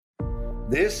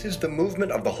This is the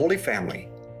movement of the Holy Family.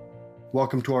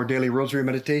 Welcome to our daily Rosary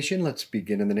meditation. Let's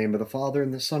begin in the name of the Father,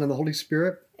 and the Son, and the Holy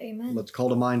Spirit. Amen. Let's call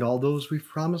to mind all those we've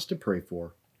promised to pray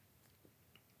for.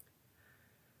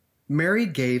 Mary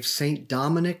gave St.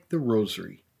 Dominic the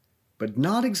Rosary, but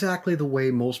not exactly the way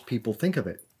most people think of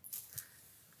it.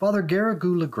 Father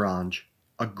Garrigou Lagrange,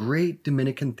 a great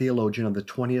Dominican theologian of the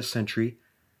 20th century,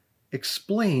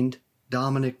 explained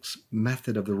Dominic's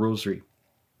method of the Rosary.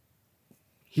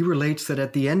 He relates that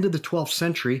at the end of the 12th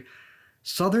century,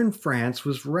 southern France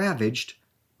was ravaged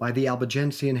by the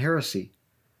Albigensian heresy,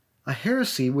 a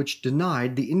heresy which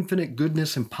denied the infinite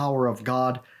goodness and power of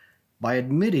God by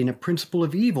admitting a principle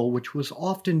of evil which was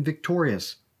often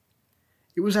victorious.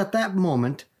 It was at that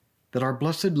moment that our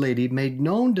Blessed Lady made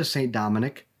known to St.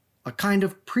 Dominic a kind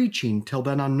of preaching till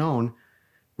then unknown,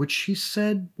 which she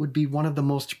said would be one of the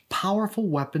most powerful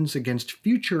weapons against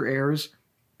future errors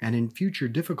and in future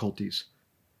difficulties.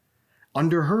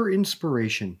 Under her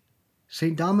inspiration,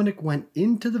 St. Dominic went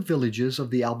into the villages of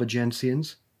the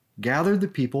Albigensians, gathered the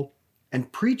people,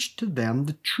 and preached to them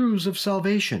the truths of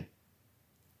salvation.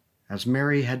 As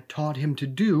Mary had taught him to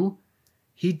do,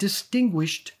 he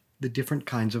distinguished the different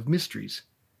kinds of mysteries,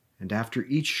 and after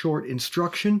each short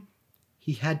instruction,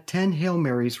 he had 10 Hail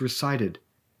Marys recited.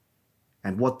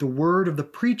 And what the word of the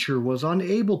preacher was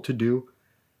unable to do,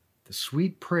 the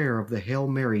sweet prayer of the Hail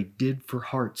Mary did for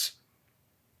hearts.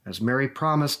 As Mary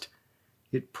promised,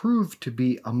 it proved to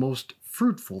be a most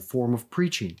fruitful form of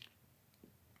preaching.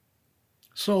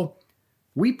 So,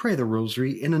 we pray the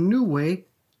Rosary in a new way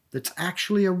that's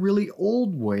actually a really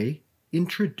old way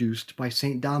introduced by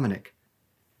St. Dominic.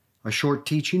 A short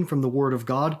teaching from the Word of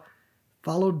God,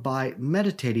 followed by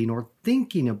meditating or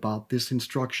thinking about this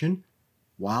instruction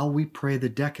while we pray the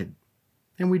Decade.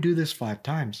 And we do this 5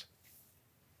 times.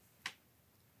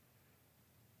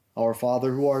 Our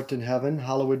Father, who art in heaven,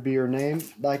 hallowed be your name.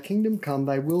 Thy kingdom come,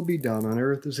 thy will be done on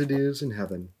earth as it is in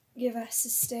heaven. Give us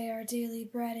this day our daily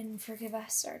bread, and forgive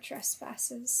us our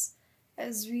trespasses,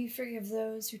 as we forgive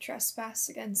those who trespass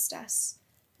against us.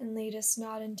 And lead us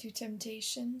not into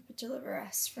temptation, but deliver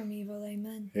us from evil.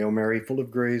 Amen. Hail Mary, full of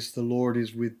grace, the Lord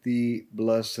is with thee.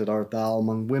 Blessed art thou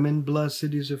among women,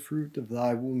 blessed is the fruit of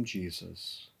thy womb,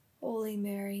 Jesus. Holy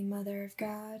Mary, Mother of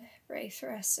God, pray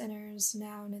for us sinners,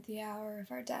 now and at the hour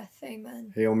of our death.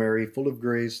 Amen. Hail Mary, full of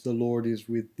grace, the Lord is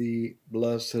with thee.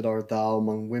 Blessed art thou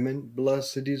among women,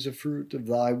 blessed is the fruit of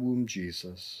thy womb,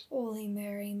 Jesus. Holy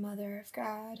Mary, Mother of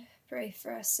God, pray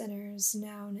for us sinners,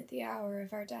 now and at the hour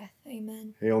of our death.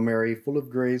 Amen. Hail Mary, full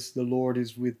of grace, the Lord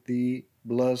is with thee.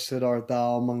 Blessed art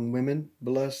thou among women,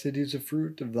 blessed is the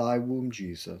fruit of thy womb,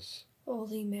 Jesus.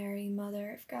 Holy Mary,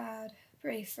 Mother of God,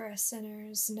 pray for us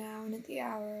sinners, now and at the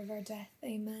hour of our death.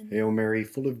 Amen. Hail Mary,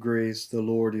 full of grace, the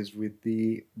Lord is with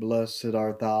thee. Blessed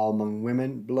art thou among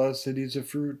women, blessed is the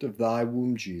fruit of thy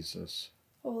womb, Jesus.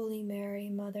 Holy Mary,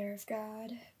 Mother of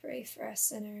God, pray for us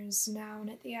sinners, now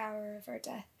and at the hour of our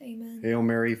death. Amen. Hail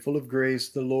Mary, full of grace,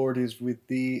 the Lord is with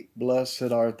thee.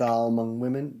 Blessed art thou among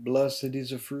women, blessed is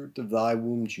the fruit of thy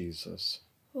womb, Jesus.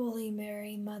 Holy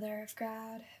Mary, Mother of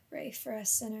God, pray for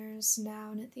us sinners,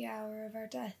 now and at the hour of our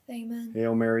death. Amen.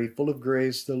 Hail Mary, full of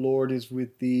grace, the Lord is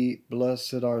with thee.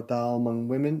 Blessed art thou among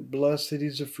women, blessed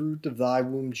is the fruit of thy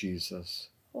womb, Jesus.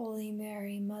 Holy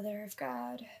Mary, Mother of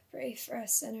God, pray for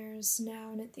us sinners,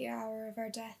 now and at the hour of our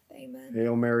death. Amen.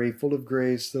 Hail Mary, full of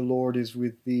grace, the Lord is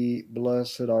with thee.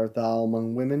 Blessed art thou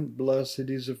among women, blessed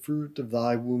is the fruit of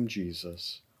thy womb,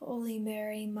 Jesus. Holy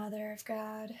Mary, Mother of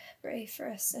God, pray for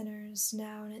us sinners,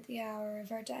 now and at the hour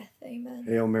of our death. Amen.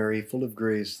 Hail Mary, full of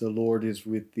grace, the Lord is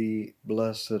with thee.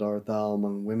 Blessed art thou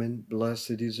among women,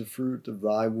 blessed is the fruit of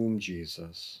thy womb,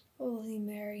 Jesus. Holy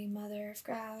Mary, Mother of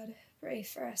God, pray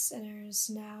for us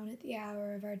sinners, now and at the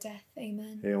hour of our death.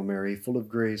 Amen. Hail Mary, full of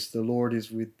grace, the Lord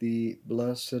is with thee.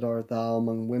 Blessed art thou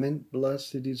among women,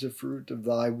 blessed is the fruit of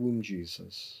thy womb,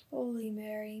 Jesus. Holy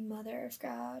Mary, Mother of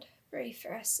God, pray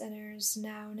for us sinners,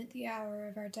 now and at the hour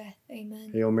of our death.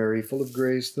 Amen. Hail Mary, full of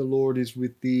grace, the Lord is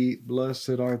with thee.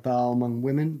 Blessed art thou among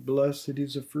women, blessed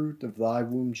is the fruit of thy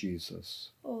womb, Jesus.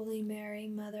 Holy Mary,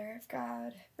 Mother of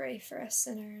God, pray for us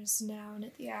sinners, now and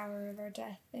at the hour of our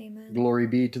death. Amen. Glory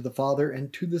be to the Father,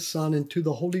 and to the Son, and to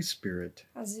the Holy Spirit.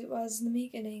 As it was in the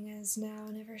beginning, as now,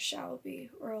 and ever shall be,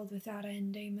 world without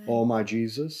end. Amen. O my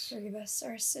Jesus, forgive us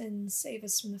our sins, save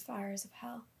us from the fires of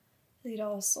hell. Lead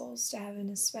all souls to heaven,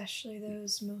 especially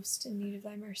those most in need of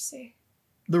thy mercy.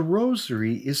 the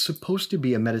Rosary is supposed to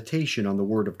be a meditation on the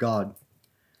Word of God.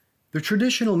 The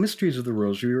traditional mysteries of the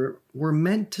Rosary were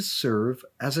meant to serve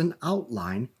as an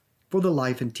outline for the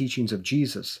life and teachings of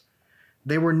Jesus.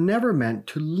 They were never meant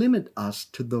to limit us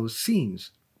to those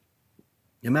scenes.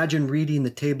 Imagine reading the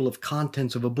table of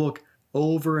contents of a book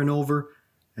over and over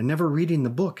and never reading the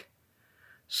book.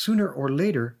 Sooner or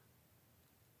later,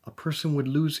 a person would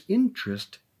lose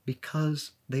interest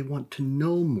because they want to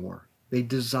know more. They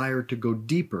desire to go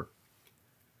deeper.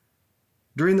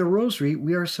 During the Rosary,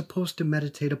 we are supposed to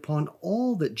meditate upon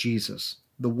all that Jesus,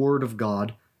 the Word of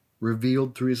God,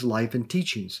 revealed through his life and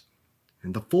teachings.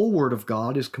 And the full Word of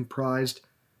God is comprised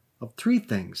of three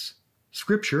things: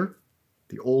 Scripture,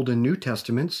 the Old and New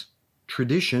Testaments;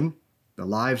 tradition, the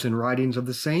lives and writings of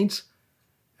the saints;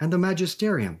 and the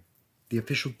magisterium, the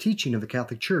official teaching of the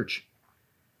Catholic Church.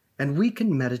 And we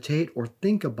can meditate or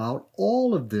think about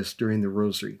all of this during the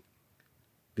Rosary.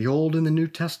 The Old and the New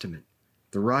Testament,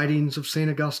 the writings of St.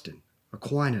 Augustine,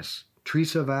 Aquinas,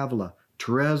 Teresa of Avila,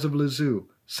 Therese of Lisieux,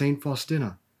 St.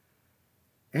 Faustina,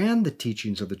 and the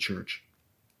teachings of the Church.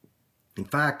 In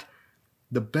fact,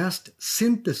 the best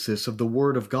synthesis of the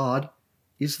Word of God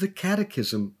is the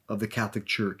Catechism of the Catholic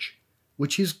Church,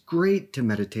 which is great to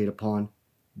meditate upon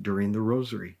during the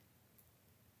Rosary.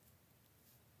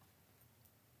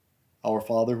 Our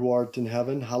Father who art in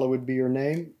heaven, hallowed be your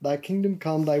name. Thy kingdom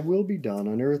come, thy will be done,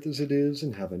 on earth as it is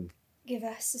in heaven. Give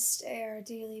us this day our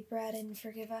daily bread, and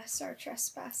forgive us our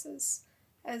trespasses,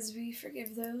 as we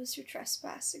forgive those who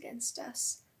trespass against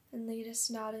us. And lead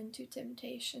us not into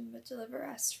temptation, but deliver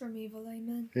us from evil.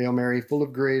 Amen. Hail Mary, full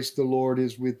of grace, the Lord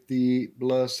is with thee.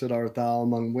 Blessed art thou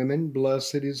among women.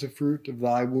 Blessed is the fruit of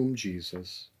thy womb,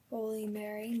 Jesus. Holy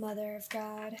Mary, Mother of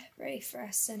God, pray for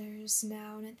us sinners,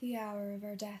 now and at the hour of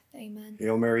our death. Amen.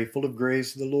 Hail Mary, full of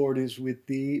grace, the Lord is with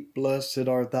thee. Blessed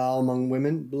art thou among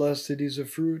women. Blessed is the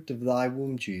fruit of thy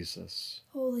womb, Jesus.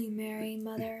 Holy Mary,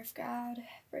 Mother of God,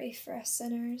 pray for us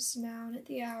sinners, now and at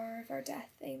the hour of our death.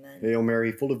 Amen. Hail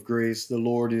Mary, full of grace, the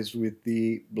Lord is with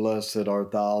thee. Blessed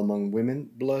art thou among women.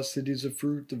 Blessed is the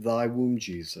fruit of thy womb,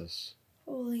 Jesus.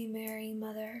 Holy Mary,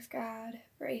 Mother of God,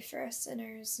 pray for us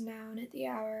sinners, now and at the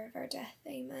hour of our death.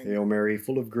 Amen. Hail Mary,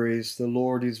 full of grace, the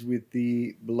Lord is with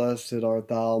thee. Blessed art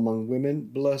thou among women.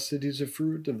 Blessed is the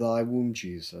fruit of thy womb,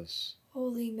 Jesus.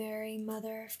 Holy Mary,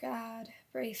 Mother of God,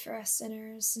 pray for us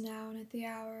sinners, now and at the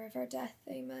hour of our death.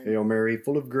 Amen. Hail Mary,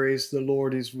 full of grace, the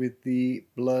Lord is with thee.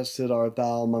 Blessed art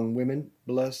thou among women.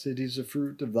 Blessed is the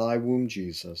fruit of thy womb,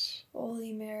 Jesus.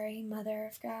 Holy Mary, Mother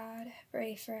of God,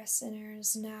 pray for us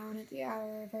sinners, now and at the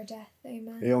hour of our death.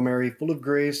 Amen. Hail Mary, full of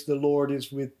grace, the Lord is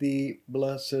with thee.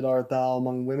 Blessed art thou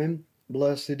among women.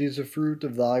 Blessed is the fruit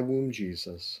of thy womb,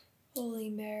 Jesus. Holy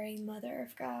Mary, Mother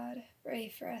of God, pray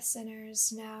for us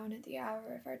sinners, now and at the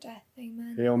hour of our death.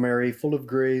 Amen. Hail Mary, full of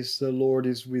grace, the Lord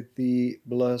is with thee.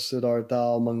 Blessed art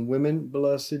thou among women.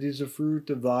 Blessed is the fruit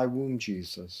of thy womb,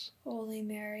 Jesus. Holy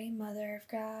Mary, Mother of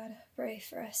God, pray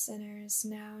for us sinners,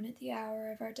 now and at the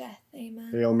hour of our death.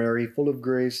 Amen. Hail Mary, full of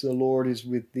grace, the Lord is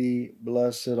with thee.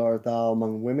 Blessed art thou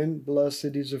among women.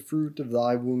 Blessed is the fruit of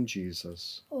thy womb,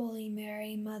 Jesus. Holy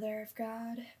Mary, Mother of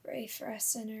God, pray for us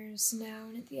sinners, now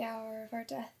and at the hour of our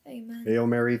death. Amen. Hail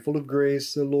Mary, full of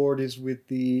grace, the Lord is with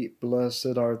thee.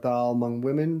 Blessed art thou among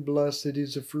women. Blessed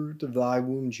is the fruit of thy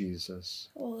womb, Jesus.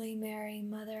 Holy Mary,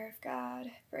 Mother of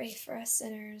God, pray for us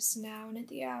sinners, now and at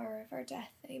the hour of our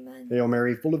death. Amen. Hail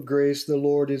Mary, full of grace, the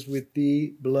Lord is with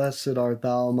thee. Blessed art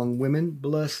thou among women.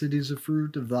 Blessed is the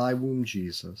fruit of thy womb,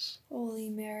 Jesus. Holy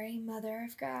Mary, Mother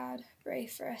of God, pray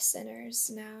for us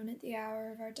sinners, now and at the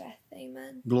hour of our death.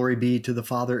 Amen. Glory be to the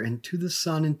Father, and to the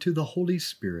Son, and to the Holy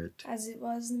Spirit. As it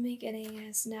was in the beginning,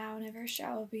 is now, and ever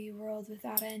shall be, world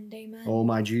without end. Amen. O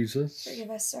my Jesus, forgive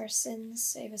us our sins,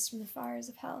 save us from the fires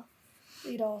of hell.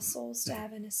 Lead all souls to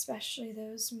heaven, especially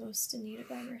those most in need of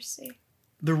thy mercy.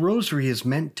 the Rosary is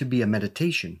meant to be a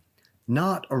meditation,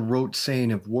 not a rote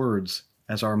saying of words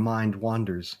as our mind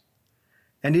wanders.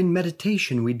 And in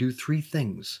meditation, we do three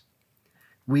things.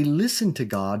 We listen to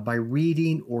God by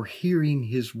reading or hearing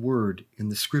His Word in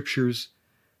the Scriptures,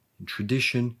 in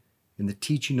tradition, in the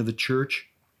teaching of the Church.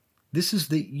 This is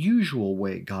the usual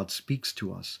way God speaks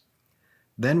to us.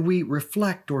 Then we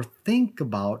reflect or think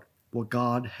about what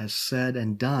God has said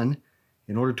and done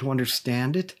in order to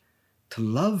understand it, to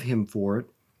love Him for it,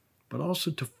 but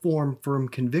also to form firm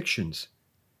convictions.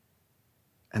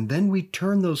 And then we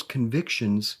turn those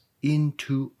convictions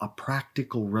into a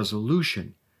practical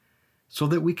resolution so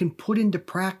that we can put into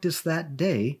practice that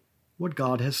day what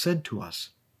God has said to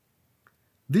us.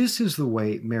 This is the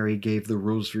way Mary gave the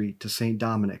Rosary to St.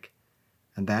 Dominic,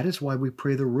 and that is why we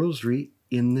pray the Rosary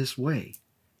in this way,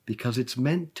 because it's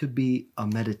meant to be a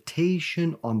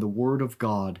meditation on the Word of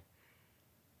God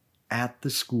at the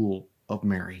school of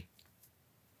Mary.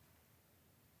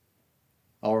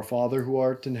 Our Father who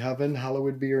art in heaven,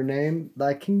 hallowed be your name.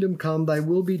 Thy kingdom come, thy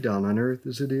will be done on earth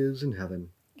as it is in heaven.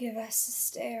 Give us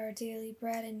this day our daily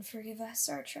bread, and forgive us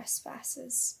our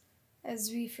trespasses,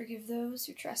 as we forgive those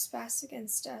who trespass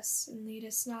against us. And lead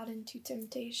us not into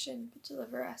temptation, but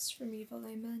deliver us from evil.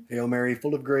 Amen. Hail Mary,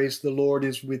 full of grace, the Lord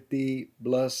is with thee.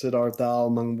 Blessed art thou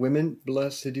among women.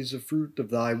 Blessed is the fruit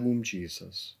of thy womb,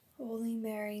 Jesus. Holy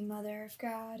Mary, Mother of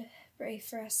God, pray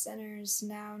for us sinners,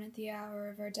 now and at the hour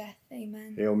of our death.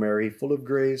 Amen. Hail Mary, full of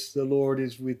grace, the Lord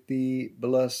is with thee.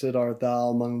 Blessed art thou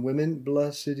among women.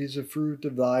 Blessed is the fruit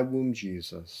of thy womb,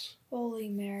 Jesus. Holy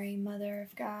Mary, Mother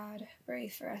of God, pray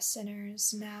for us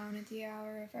sinners, now and at the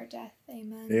hour of our death.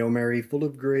 Amen. Hail Mary, full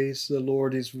of grace, the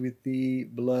Lord is with thee.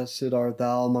 Blessed art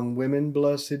thou among women.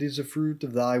 Blessed is the fruit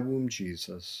of thy womb,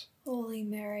 Jesus. Holy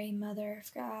Mary, Mother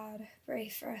of God, pray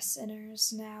for us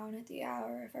sinners, now and at the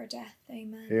hour of our death.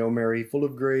 Amen. Hail Mary, full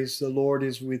of grace, the Lord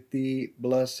is with thee.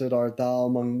 Blessed art thou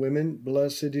among women.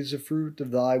 Blessed is the fruit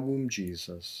of thy womb,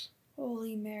 Jesus.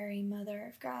 Holy Mary,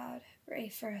 Mother of God, pray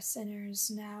for us sinners,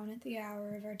 now and at the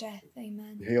hour of our death.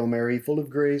 Amen. Hail Mary, full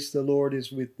of grace, the Lord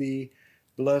is with thee.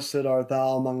 Blessed art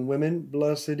thou among women.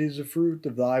 Blessed is the fruit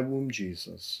of thy womb,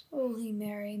 Jesus. Holy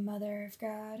Mary, Mother of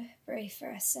God, pray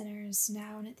for us sinners,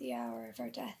 now and at the hour of our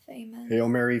death. Amen. Hail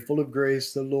Mary, full of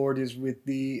grace, the Lord is with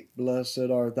thee. Blessed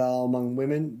art thou among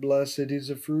women. Blessed is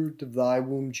the fruit of thy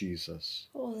womb, Jesus.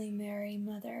 Holy Mary,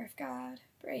 Mother of God,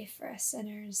 pray for us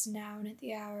sinners, now and at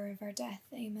the hour of our death.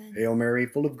 Amen. Hail Mary,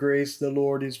 full of grace, the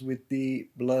Lord is with thee.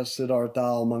 Blessed art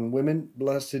thou among women.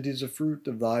 Blessed is the fruit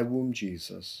of thy womb,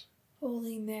 Jesus.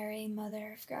 Holy Mary,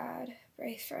 Mother of God,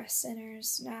 pray for us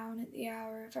sinners, now and at the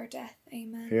hour of our death.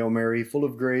 Amen. Hail Mary, full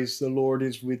of grace, the Lord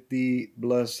is with thee.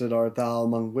 Blessed art thou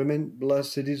among women.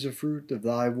 Blessed is the fruit of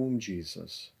thy womb,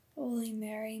 Jesus. Holy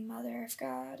Mary, Mother of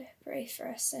God, pray for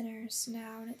us sinners,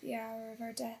 now and at the hour of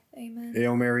our death. Amen.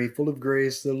 Hail Mary, full of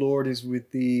grace, the Lord is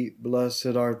with thee.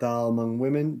 Blessed art thou among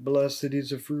women. Blessed is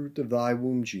the fruit of thy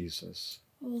womb, Jesus.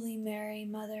 Holy Mary,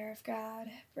 Mother of God,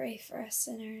 pray for us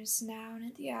sinners, now and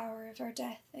at the hour of our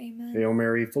death. Amen. Hail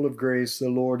Mary, full of grace, the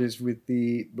Lord is with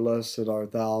thee. Blessed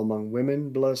art thou among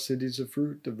women. Blessed is the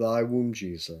fruit of thy womb,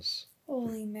 Jesus.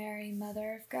 Holy Mary,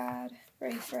 Mother of God,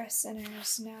 pray for us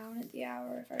sinners, now and at the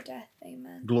hour of our death.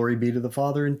 Amen. Glory be to the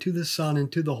Father, and to the Son,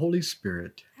 and to the Holy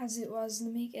Spirit. As it was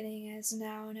in the beginning, as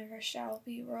now, and ever shall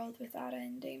be, world without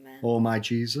end. Amen. O my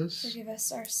Jesus, forgive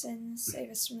us our sins,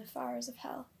 save us from the fires of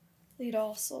hell. Lead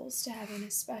all souls to heaven,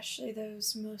 especially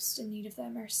those most in need of thy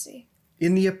mercy.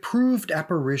 in the approved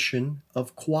apparition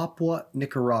of Coapua,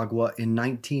 Nicaragua in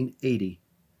 1980,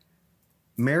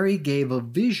 Mary gave a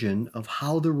vision of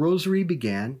how the rosary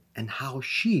began and how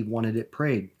she wanted it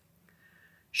prayed.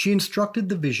 She instructed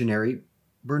the visionary,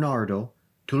 Bernardo,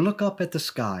 to look up at the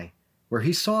sky, where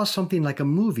he saw something like a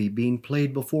movie being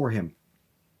played before him.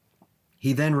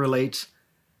 He then relates,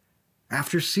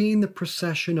 after seeing the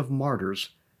procession of martyrs,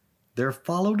 there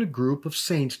followed a group of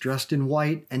saints dressed in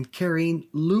white and carrying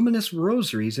luminous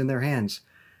rosaries in their hands.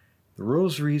 The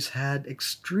rosaries had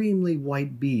extremely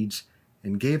white beads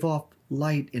and gave off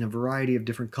light in a variety of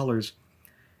different colors.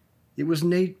 It was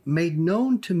made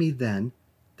known to me then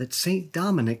that Saint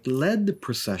Dominic led the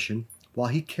procession while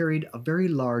he carried a very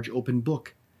large open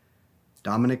book.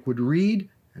 Dominic would read,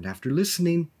 and after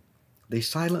listening, they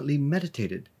silently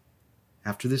meditated.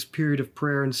 After this period of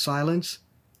prayer and silence,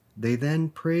 they then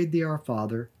prayed the Our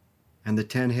Father and the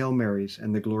 10 Hail Marys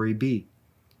and the Glory Be.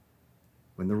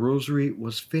 When the rosary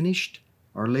was finished,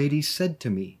 Our Lady said to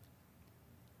me,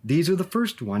 "These are the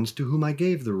first ones to whom I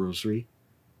gave the rosary.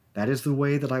 That is the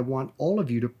way that I want all of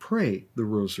you to pray the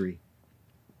rosary."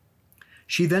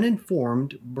 She then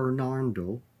informed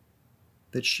Bernardo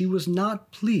that she was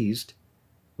not pleased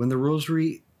when the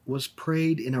rosary was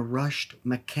prayed in a rushed,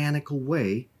 mechanical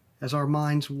way as our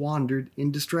minds wandered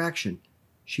in distraction.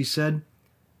 She said,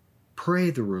 "Pray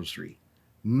the rosary,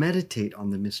 meditate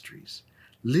on the mysteries,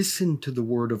 listen to the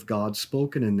word of God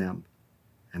spoken in them,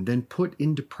 and then put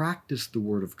into practice the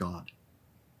word of God."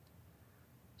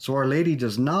 So Our Lady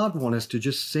does not want us to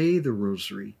just say the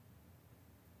rosary,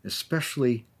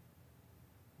 especially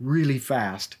really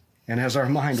fast and as our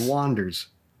mind wanders.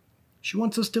 She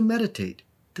wants us to meditate,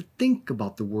 to think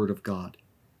about the word of God,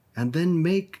 and then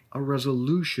make a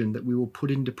resolution that we will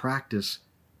put into practice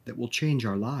that will change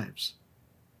our lives.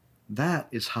 That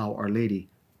is how Our Lady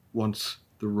wants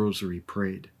the rosary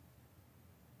prayed.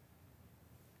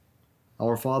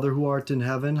 Our Father who art in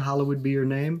heaven, hallowed be your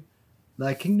name.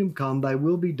 Thy kingdom come, thy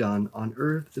will be done, on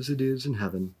earth as it is in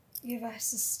heaven. Give us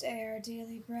this day our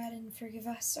daily bread, and forgive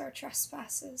us our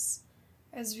trespasses,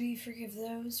 as we forgive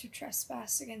those who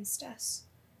trespass against us.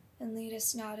 And lead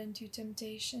us not into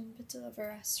temptation, but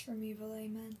deliver us from evil.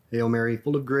 Amen. Hail Mary,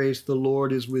 full of grace, the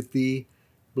Lord is with thee.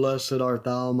 Blessed art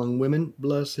thou among women,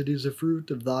 blessed is the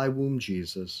fruit of thy womb,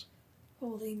 Jesus.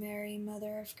 Holy Mary,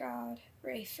 Mother of God,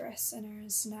 pray for us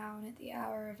sinners, now and at the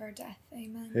hour of our death.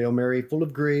 Amen. Hail Mary, full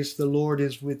of grace, the Lord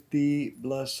is with thee.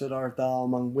 Blessed art thou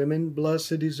among women,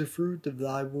 blessed is the fruit of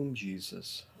thy womb,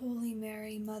 Jesus. Holy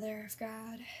Mary, Mother of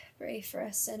God, pray for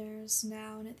us sinners,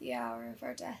 now and at the hour of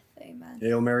our death. Amen.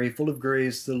 Hail Mary, full of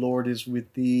grace, the Lord is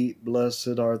with thee.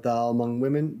 Blessed art thou among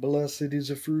women, blessed is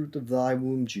the fruit of thy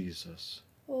womb, Jesus.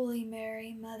 Holy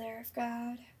Mary, Mother of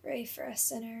God, pray for us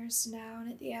sinners, now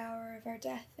and at the hour of our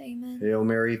death. Amen. Hail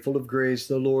Mary, full of grace,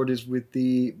 the Lord is with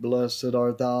thee. Blessed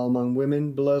art thou among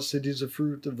women, blessed is the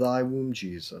fruit of thy womb,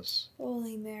 Jesus.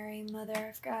 Holy Mary, Mother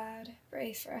of God,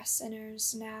 pray for us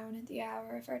sinners, now and at the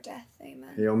hour of our death.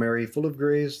 Amen. Hail Mary, full of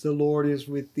grace, the Lord is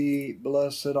with thee.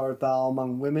 Blessed art thou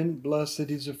among women,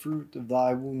 blessed is the fruit of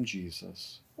thy womb,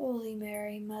 Jesus. Holy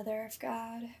Mary, Mother of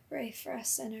God, pray for us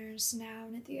sinners, now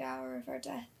and at the hour of our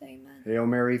death. Amen. Hail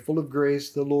Mary, full of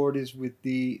grace, the Lord is with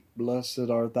thee. Blessed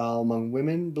art thou among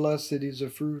women, blessed is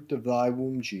the fruit of thy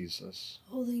womb, Jesus.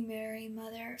 Holy Mary,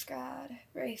 Mother of God,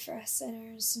 pray for us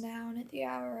sinners, now and at the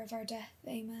hour of our death.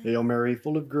 Amen. Hail Mary,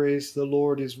 full of grace, the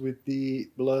Lord is with thee.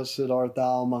 Blessed art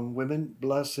thou among women,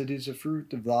 blessed is the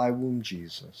fruit of thy womb,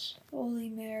 Jesus. Holy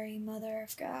Mary, Mother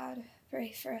of God,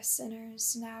 pray for us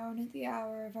sinners, now and at the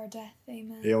hour of our death.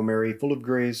 Amen. Hail Mary, full of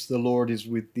grace, the Lord is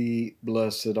with thee.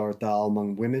 Blessed art thou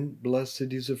among women,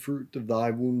 blessed is the fruit of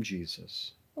thy womb,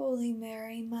 Jesus. Holy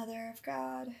Mary, Mother of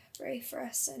God, pray for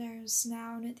us sinners,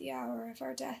 now and at the hour of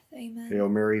our death. Amen. Hail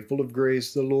Mary, full of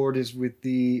grace, the Lord is with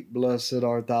thee. Blessed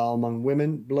art thou among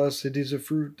women, blessed is the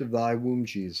fruit of thy womb,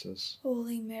 Jesus.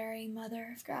 Holy Mary,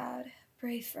 Mother of God,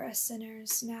 pray for us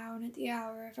sinners, now and at the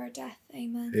hour of our death.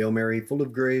 Amen. Hail Mary, full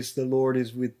of grace, the Lord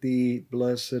is with thee.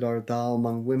 Blessed art thou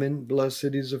among women,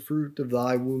 blessed is the fruit of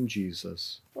thy womb,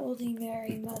 Jesus. Holy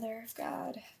Mary, Mother of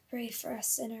God, pray for us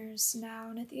sinners, now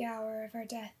and at the hour of our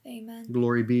death. Amen.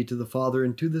 Glory be to the Father,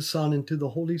 and to the Son, and to the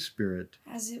Holy Spirit.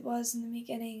 As it was in the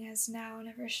beginning, as now, and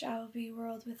ever shall be,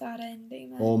 world without end.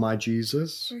 Amen. O my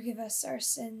Jesus, forgive us our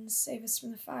sins, save us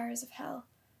from the fires of hell.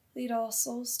 Lead all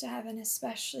souls to heaven,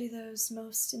 especially those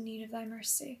most in need of thy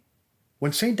mercy.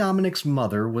 when St. Dominic's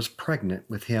mother was pregnant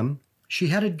with him, she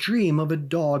had a dream of a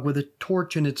dog with a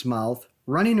torch in its mouth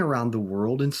running around the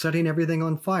world and setting everything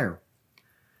on fire.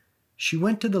 She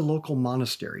went to the local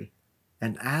monastery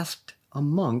and asked a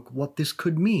monk what this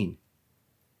could mean.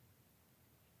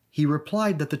 He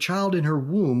replied that the child in her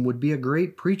womb would be a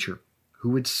great preacher who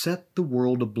would set the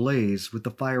world ablaze with the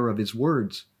fire of his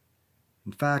words.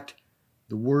 In fact,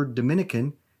 the word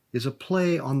Dominican is a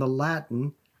play on the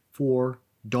Latin for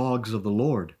dogs of the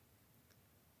Lord.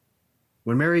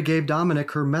 When Mary gave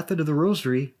Dominic her method of the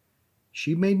Rosary,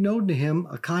 she made known to him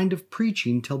a kind of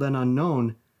preaching till then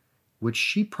unknown, which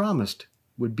she promised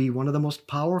would be one of the most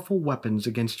powerful weapons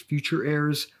against future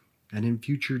errors and in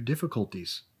future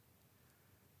difficulties.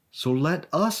 So let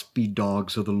us be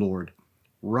dogs of the Lord,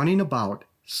 running about,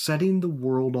 setting the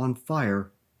world on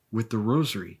fire with the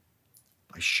Rosary,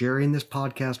 by sharing this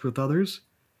podcast with others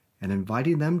and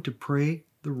inviting them to pray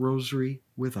the Rosary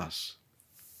with us.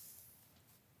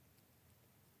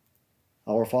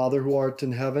 Our Father who art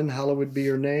in heaven, hallowed be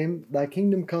your name. Thy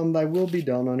kingdom come, thy will be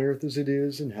done on earth as it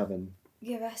is in heaven.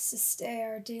 Give us this day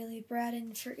our daily bread,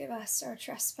 and forgive us our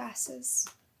trespasses,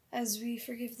 as we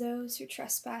forgive those who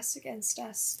trespass against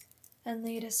us. And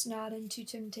lead us not into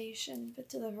temptation, but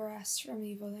deliver us from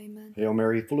evil. Amen. Hail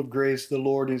Mary, full of grace, the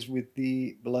Lord is with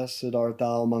thee. Blessed art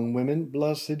thou among women,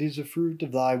 blessed is the fruit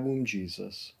of thy womb,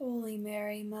 Jesus. Holy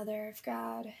Mary, Mother of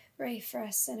God, pray for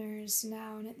us sinners,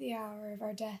 now and at the hour of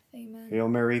our death. Amen. Hail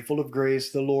Mary, full of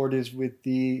grace, the Lord is with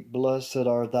thee. Blessed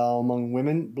art thou among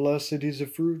women, blessed is the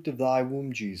fruit of thy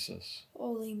womb, Jesus.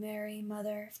 Holy Mary,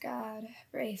 Mother of God,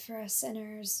 pray for us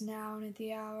sinners, now and at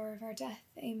the hour of our death.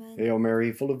 Amen. Hail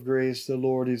Mary, full of grace, the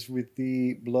Lord is with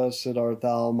thee. Blessed art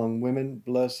thou among women,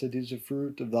 blessed is the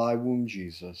fruit of thy womb,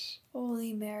 Jesus.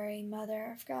 Holy Mary,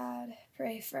 Mother of God,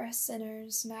 pray for us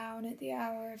sinners, now and at the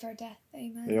hour of our death.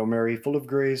 Amen. Hail Mary, full of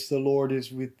grace, the Lord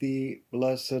is with thee.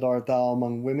 Blessed art thou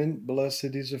among women,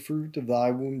 blessed is the fruit of thy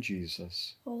womb,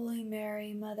 Jesus. Holy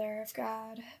Mary, Mother of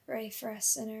God, pray for us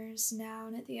sinners, now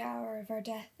and at the hour of our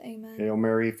death. Amen. Hail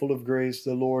Mary, full of grace,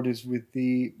 the Lord is with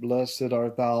thee. Blessed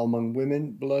art thou among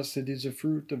women, blessed is the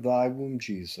fruit of thy womb,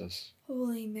 Jesus.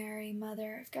 Holy Mary,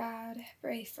 Mother of God,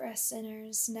 pray for us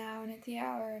sinners, now and at the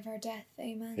hour of our death.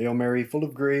 Amen. Hail Mary, full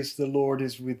of grace, the Lord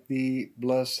is with thee.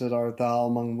 Blessed art thou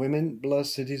among women,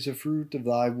 blessed is the fruit of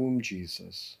thy womb,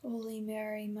 Jesus. Holy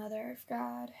Mary, Mother of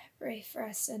God, pray for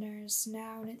us sinners,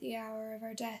 now and at the hour of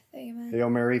our death. Amen. Hail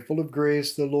Mary, full of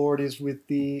grace, the Lord is with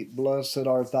thee. Blessed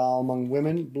art thou among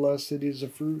women, blessed is the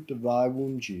fruit of thy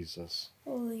womb, Jesus.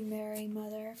 Holy Mary,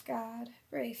 Mother of God,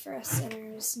 pray for us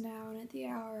sinners, now and at the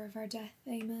hour of our death.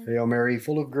 Amen. Hail Mary,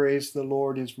 full of grace, the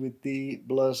Lord is with thee.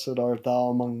 Blessed art thou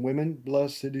among women,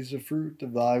 blessed is the fruit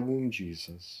of thy womb,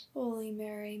 Jesus. Holy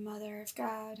Mary, Mother of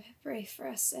God, pray for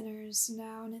us sinners,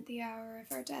 now and at the hour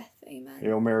of our death. Amen.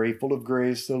 Hail Mary, full of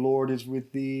grace, the Lord is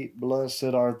with thee. Blessed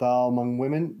art thou among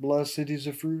women, blessed is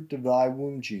the fruit of thy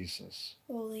womb, Jesus.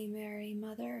 Holy Mary,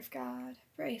 Mother of God,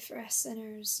 pray for us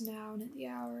sinners, now and at the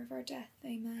hour of our death.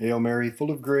 Amen. Hail Mary,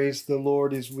 full of grace, the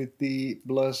Lord is with thee.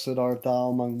 Blessed art thou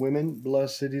among women,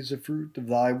 blessed is the fruit of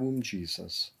thy womb,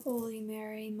 Jesus. Holy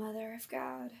Mary, Mother of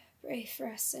God, pray for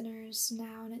us sinners,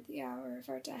 now and at the hour of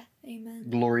our death. Amen.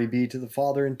 Glory be to the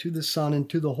Father, and to the Son, and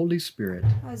to the Holy Spirit.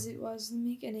 As it was in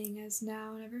the beginning, as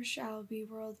now, and ever shall be,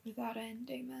 world without end.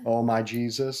 Amen. O my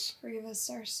Jesus, forgive us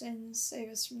our sins, save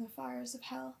us from the fires of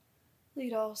hell.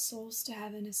 Lead all souls to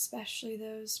heaven, especially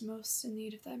those most in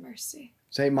need of thy mercy.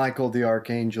 Saint Michael the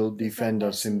Archangel, defend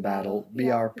us in battle.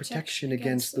 Be our protection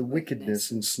against the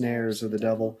wickedness and snares of the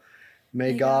devil.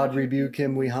 May God rebuke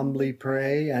him, we humbly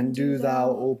pray. And do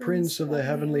thou, O Prince of the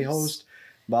heavenly host,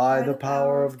 by the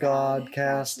power of God,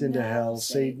 cast into hell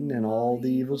Satan and all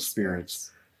the evil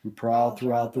spirits who prowl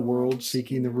throughout the world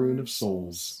seeking the ruin of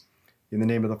souls. In the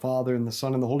name of the Father, and the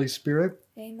Son, and the Holy Spirit.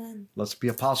 Amen. Let's be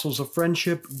apostles of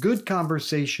friendship, good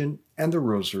conversation, and the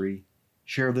Rosary.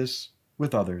 Share this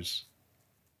with others.